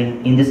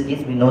 And in this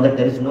case, we know that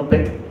there is no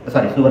pit,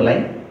 sewer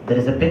line, there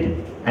is a pit,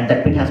 and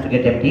that pit has to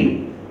get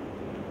emptied.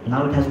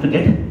 Now it has to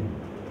get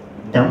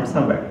dumped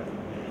somewhere.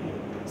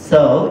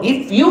 So,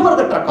 if you were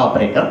the truck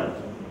operator,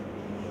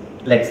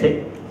 let's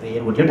say,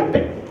 where would you dump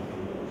it?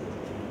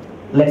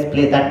 Let's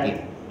play that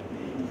game.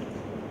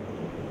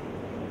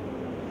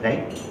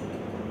 Right?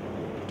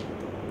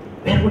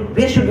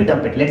 Where should we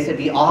dump it? Let's say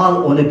we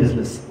all own a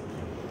business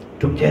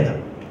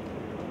together.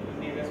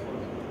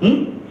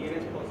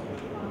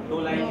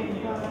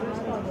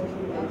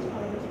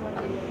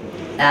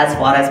 As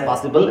far as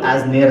possible,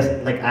 as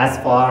near, like as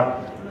far.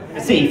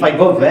 See, if I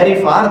go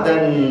very far,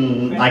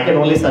 then I can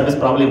only service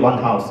probably one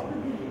house.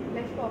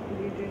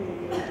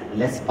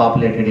 Less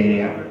populated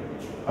area.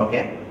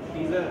 Okay.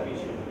 Diesel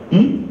efficient. Hmm?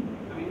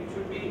 I mean, it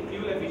should be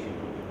fuel efficient.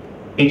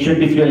 It should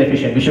be fuel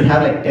efficient. We should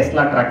have like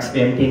Tesla trucks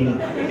emptying.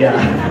 Yeah.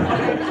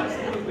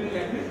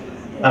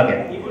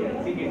 Okay.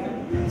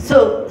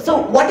 So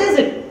what is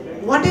it?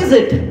 What is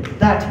it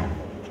that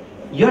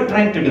you're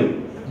trying to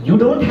do? You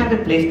don't have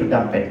a place to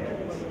dump it,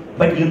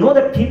 but you know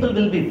that people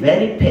will be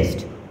very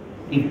pissed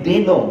if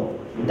they know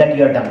that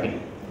you are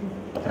dumping,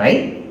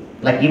 right?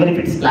 Like even if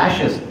it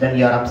splashes, then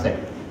you are upset.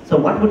 So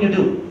what would you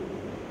do?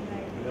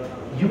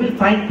 You will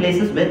find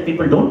places where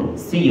people don't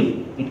see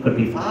you. It could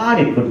be far,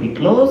 it could be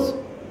close,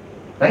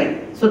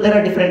 right? So there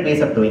are different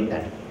ways of doing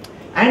that.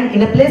 And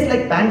in a place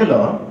like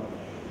Bangalore,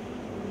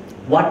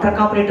 what truck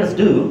operators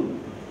do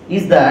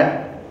is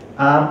that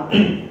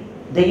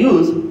they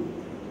use,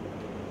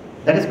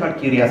 that is called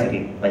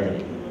curiosity, by the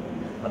way.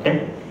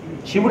 Okay?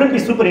 She wouldn't be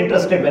super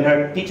interested when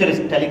her teacher is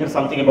telling her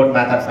something about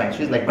math or science.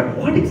 She's like, but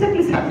what exactly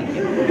is happening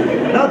here?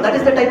 You know, that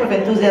is the type of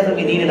enthusiasm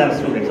we need in our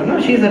students. So now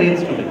she is a real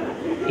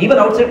student. Even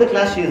outside the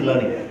class, she is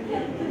learning.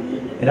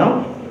 You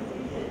know?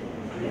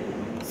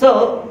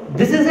 So,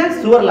 this is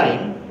a sewer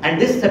line,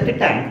 and this septic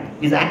tank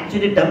is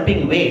actually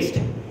dumping waste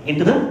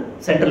into the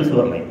central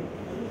sewer line.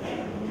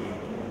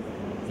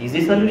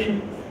 Easy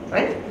solution,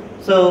 right?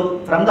 So,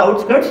 from the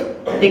outskirts,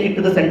 take it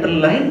to the central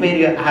line where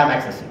you have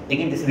access.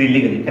 Again, this is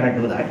illegal, you cannot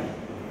do that.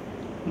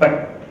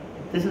 But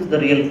this is the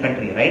real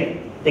country,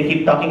 right? They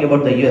keep talking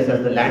about the US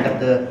as the land of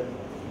the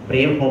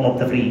brave, home of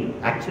the free.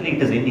 Actually,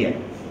 it is India,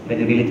 when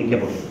you really think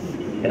about it.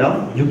 You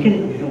know, you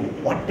can do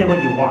whatever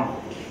you want.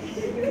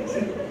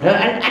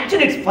 And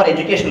actually, it's for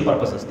educational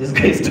purposes. This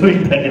guy is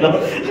doing that, you know.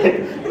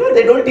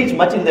 They don't teach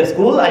much in their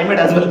school. I might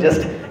as well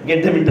just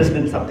get them interested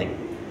in something.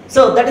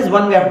 So that is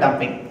one way of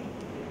dumping.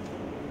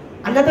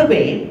 Another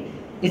way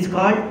is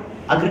called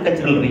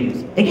agricultural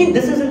reuse. Again,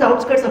 this is in the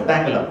outskirts of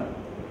Bangalore.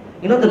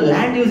 You know, the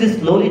land use is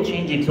slowly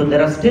changing, so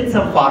there are still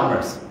some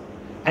farmers.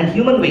 And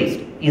human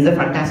waste is a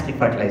fantastic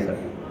fertilizer.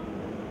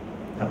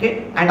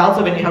 Okay? And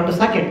also when you have to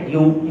suck it, you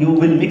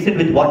will mix it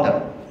with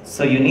water.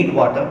 So you need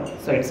water,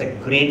 so it's a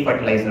great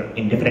fertilizer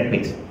in different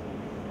ways.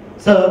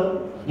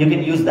 So you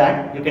can use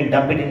that, you can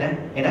dump it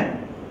in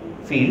a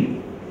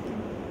field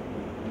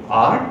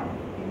or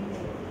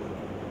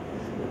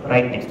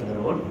right next to the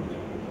road,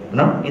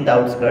 in the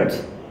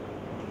outskirts.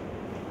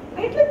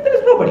 Right? Like there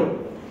is nobody.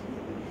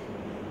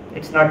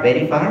 It's not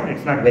very far,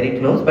 it's not very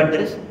close, but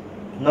there is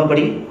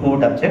nobody who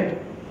would object.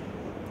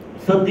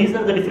 So these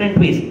are the different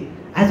ways.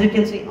 As you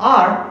can see,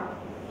 or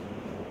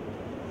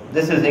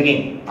this is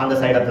again on the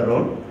side of the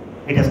road.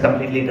 It has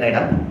completely dried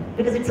up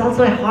because it's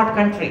also a hot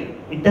country.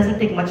 It doesn't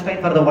take much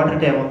time for the water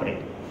to evaporate.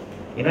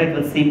 You know, it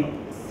will seep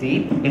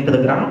into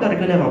the ground or it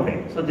will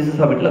evaporate. So this is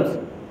how it looks.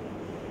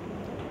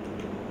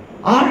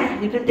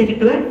 Or you can take it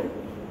to a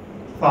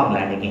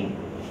farmland again.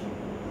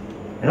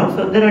 You know,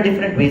 so there are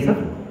different ways of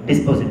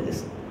disposing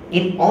this.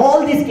 In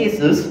all these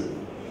cases,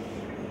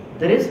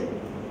 there is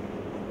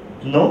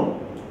no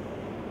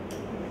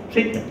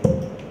treatment,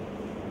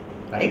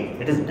 right?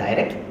 It is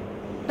direct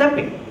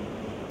dumping.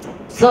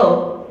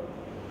 So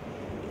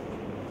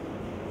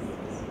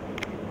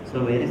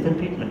where is the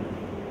treatment?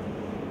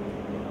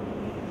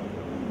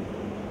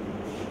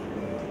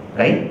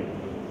 Right?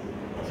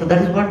 So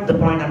that is what the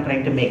point I'm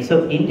trying to make.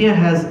 So India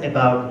has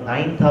about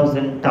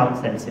 9,000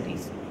 towns and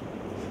cities.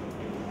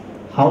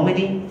 How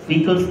many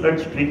fecal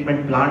sludge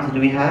treatment plants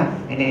do we have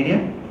in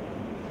India?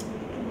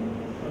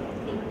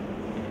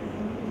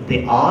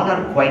 They all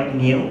are quite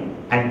new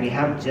and we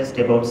have just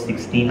about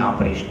 16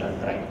 operational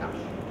right now.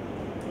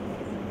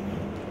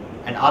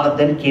 and all of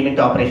them came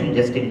into operation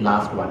just in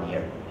last 1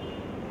 year,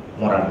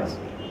 more or less.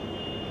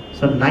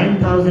 So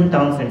 9,000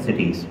 towns and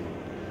cities,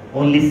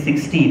 only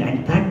 16,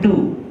 and that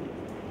too,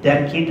 they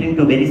are catering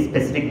to very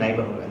specific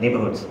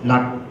neighborhoods,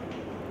 not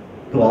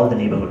to all the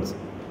neighborhoods.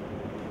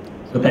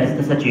 So that is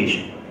the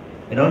situation,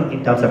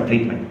 in terms of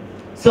treatment.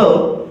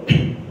 So,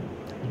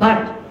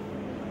 but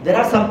there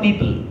are some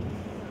people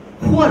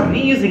who are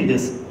reusing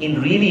this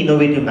in really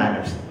innovative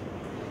manners,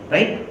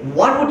 right?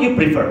 What would you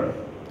prefer?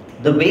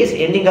 The waste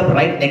ending up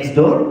right next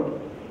door,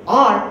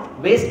 or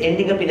waste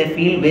ending up in a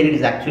field where it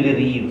is actually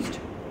reused,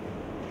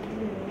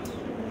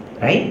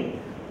 right?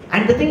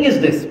 And the thing is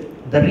this,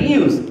 the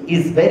reuse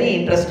is very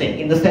interesting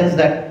in the sense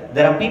that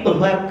there are people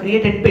who have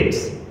created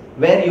pits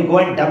where you go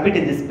and dump it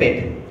in this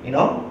pit,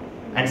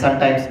 and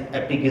sometimes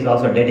a pig is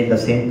also dead in the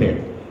same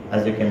pit,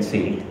 as you can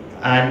see.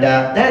 And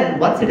then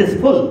once it is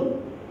full,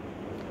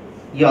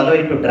 you allow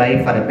it to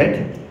dry for a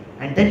bit,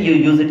 and then you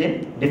use it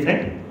in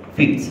different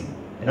fields,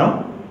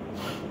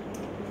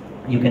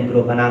 You can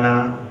grow banana,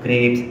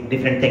 grapes,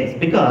 different things,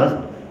 because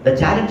the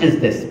challenge is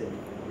this.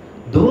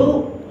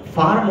 Though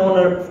farm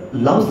owner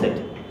loves it,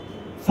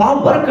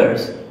 farm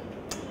workers,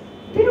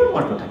 they don't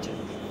want to touch it.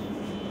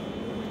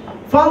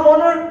 Farm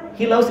owner,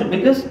 he loves it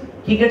because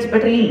he gets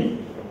better yield,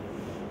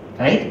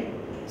 right?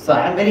 So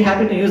I am very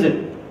happy to use it.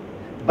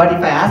 But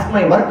if I ask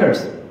my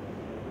workers,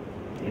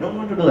 they don't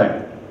want to do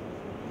that.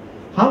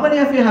 How many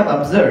of you have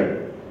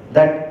observed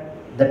that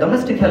the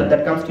domestic help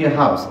that comes to your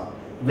house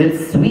will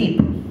sweep,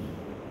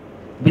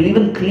 will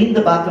even clean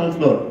the bathroom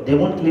floor, they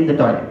won't clean the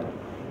toilet,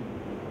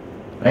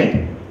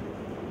 right?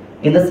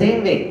 In the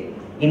same way,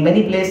 in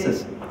many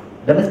places,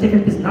 domestic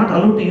help is not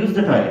allowed to use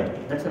the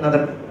toilet. That's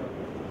another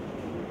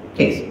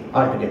case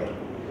altogether.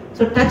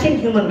 So touching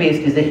human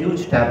waste is a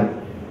huge taboo.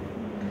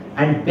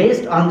 And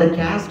based on the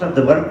caste of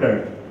the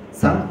worker,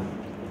 some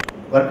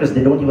workers,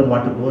 they don't even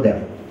want to go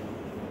there.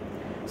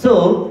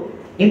 So,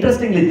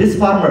 interestingly, this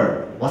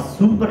farmer was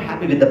super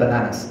happy with the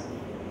bananas.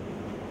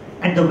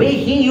 And the way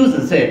he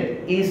uses it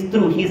is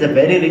through, he's a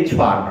very rich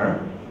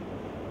farmer.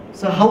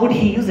 So how would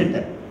he use it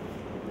then?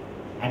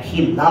 And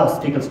he loves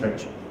Faecal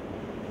Sludge.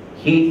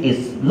 He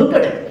is, look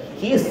at it,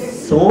 he is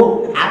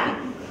so happy.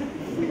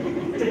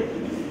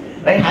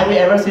 Right? Have you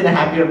ever seen a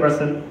happier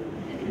person?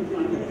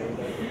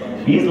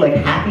 He's like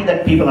happy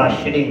that people are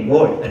shitting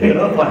gold,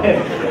 for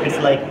him. It's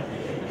like,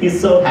 he's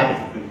so happy.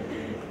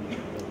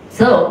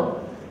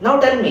 So, now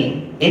tell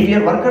me, if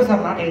your workers are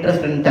not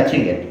interested in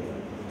touching it,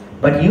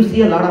 but you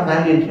see a lot of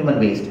value in human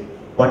waste,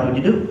 what would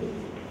you do?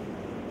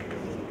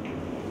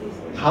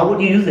 How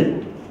would you use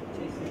it?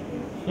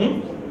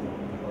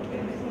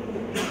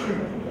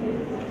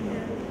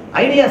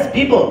 Ideas,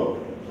 people.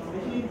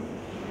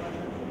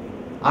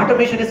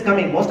 Automation is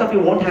coming. Most of you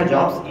won't have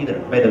jobs either,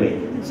 by the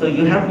way. So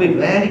you have to be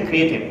very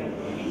creative.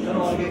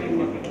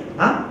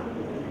 Huh?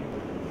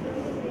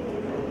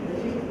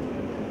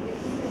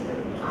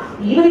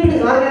 Even if it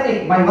is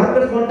organic, my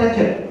workers won't touch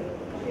it.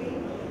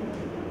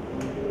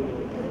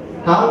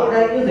 How would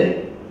I use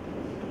it?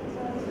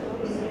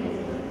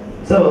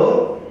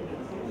 So,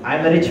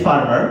 I'm a rich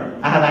farmer.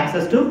 I have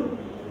access to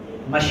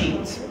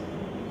machines,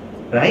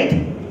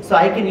 right? So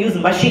I can use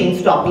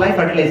machines to apply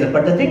fertilizer.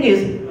 But the thing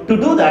is, to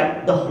do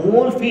that, the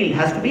whole field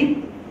has to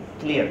be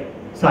clear.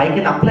 So I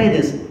can apply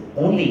this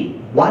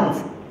only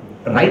once,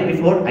 right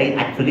before I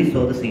actually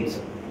sow the seeds.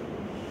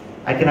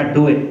 I cannot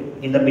do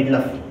it in the middle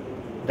of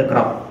the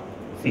crop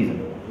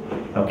season.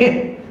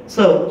 Okay?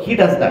 So he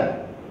does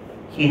that.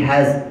 He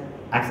has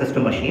access to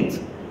machines,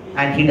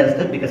 and he does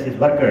that because his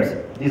workers,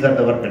 these are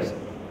the workers,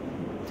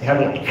 they are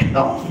like,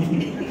 no,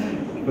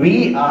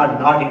 we are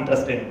not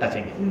interested in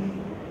touching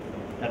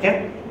it.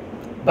 Okay?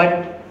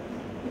 But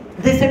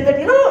they said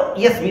that,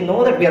 yes, we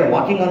know that we are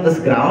walking on this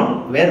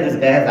ground where this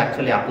guy has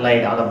actually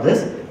applied all of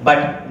this,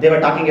 but they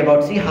were talking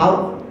about, see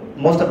how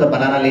most of the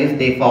banana leaves,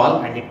 they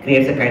fall and it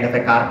creates a kind of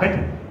a carpet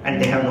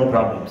and they have no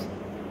problems.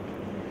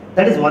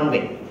 That is one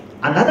way.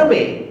 Another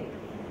way,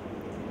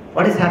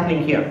 what is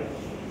happening here?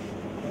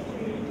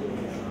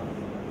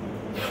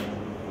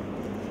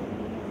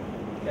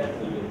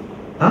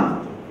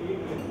 Huh?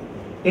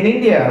 In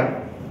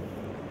India,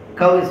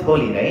 cow is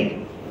holy, right?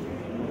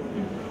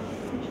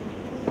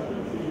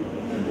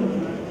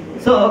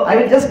 So I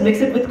will just mix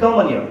it with cow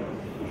manure.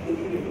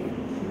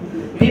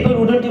 People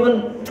wouldn't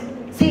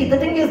even see. The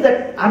thing is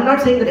that I'm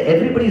not saying that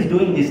everybody is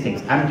doing these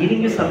things. I'm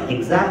giving you some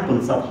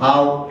examples of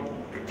how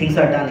things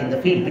are done in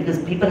the field because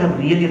people have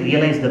really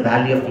realized the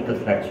value of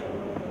Faecal Sludge.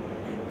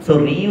 So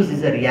reuse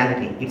is a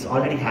reality. It's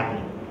already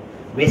happening.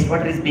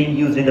 Wastewater is being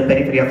used in the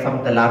periphery of some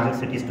of the larger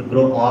cities to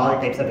grow all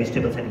types of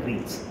vegetables and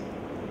greens.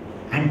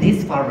 And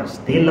these farmers,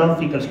 they love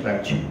Faecal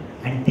Sludge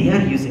and they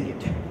are using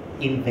it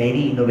in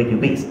very innovative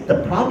ways.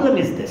 The problem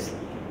is this.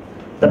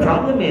 The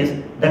problem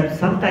is that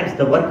sometimes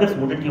the workers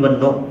wouldn't even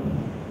know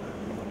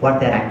what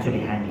they're actually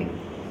handling.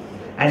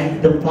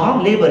 And the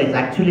farm labor is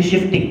actually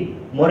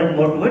shifting more and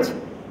more towards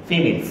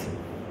females.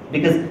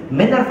 Because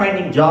men are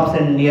finding jobs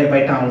in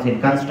nearby towns, in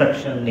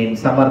construction, in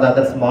some or the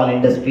other small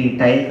industry,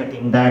 tile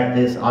cutting, that,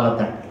 this, all of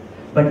that.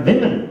 But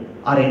women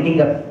are ending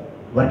up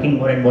working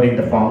more and more in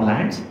the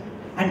farmlands,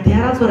 and they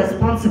are also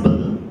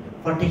responsible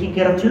for taking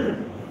care of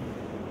children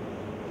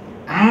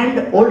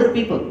and older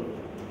people.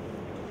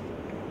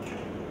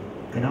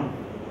 You know?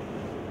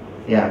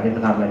 Yeah,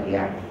 women are like,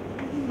 yeah.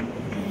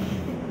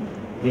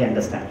 We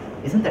understand.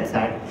 Isn't that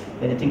sad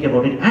when you think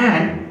about it?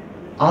 And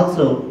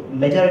also,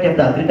 majority of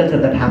the agriculture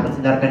that happens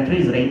in our country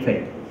is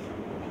rain-fed.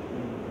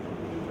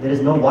 There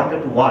is no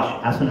water to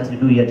wash as soon as you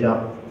do your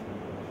job.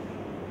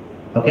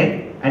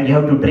 Okay? And you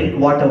have to drink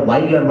water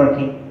while you are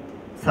working.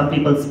 Some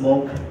people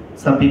smoke,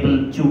 some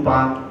people chew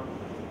palm.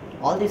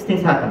 All these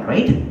things happen,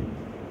 right?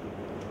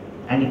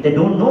 And if they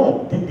don't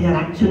know, then they are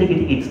actually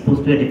getting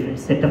exposed to a different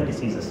set of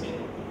diseases.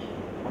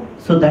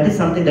 So that is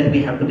something that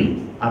we have to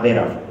be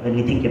aware of when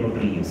we think about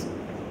reuse.